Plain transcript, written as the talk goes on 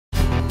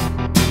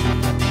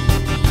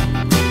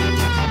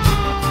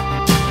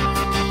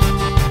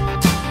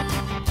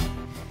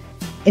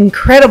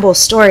Incredible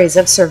stories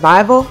of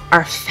survival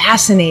are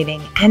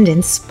fascinating and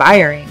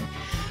inspiring.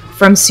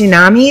 From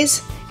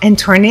tsunamis and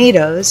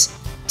tornadoes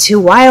to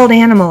wild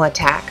animal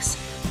attacks,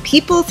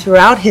 people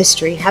throughout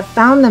history have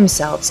found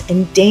themselves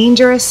in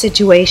dangerous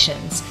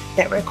situations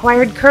that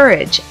required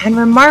courage and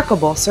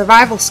remarkable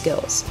survival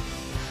skills.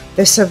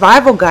 The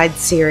Survival Guide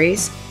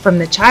series, From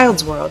the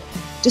Child's World,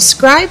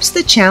 describes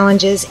the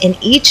challenges in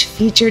each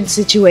featured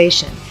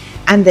situation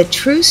and the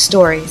true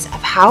stories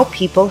of how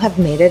people have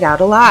made it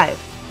out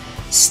alive.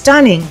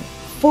 Stunning,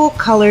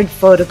 full-colored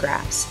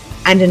photographs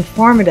and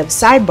informative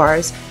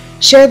sidebars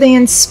share the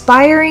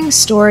inspiring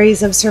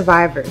stories of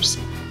survivors,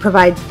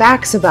 provide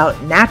facts about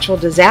natural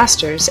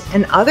disasters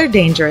and other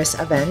dangerous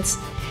events,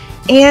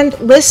 and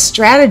list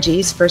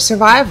strategies for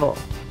survival.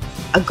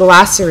 A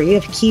glossary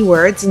of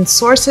keywords and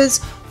sources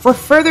for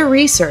further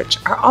research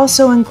are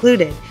also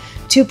included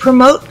to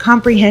promote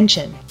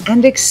comprehension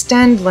and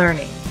extend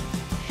learning.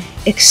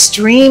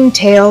 Extreme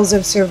tales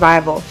of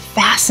survival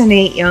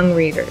fascinate young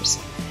readers.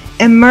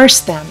 Immerse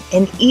them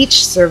in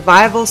each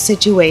survival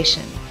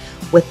situation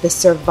with the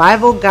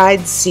Survival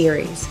Guide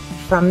series,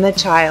 From the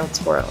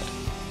Child's World.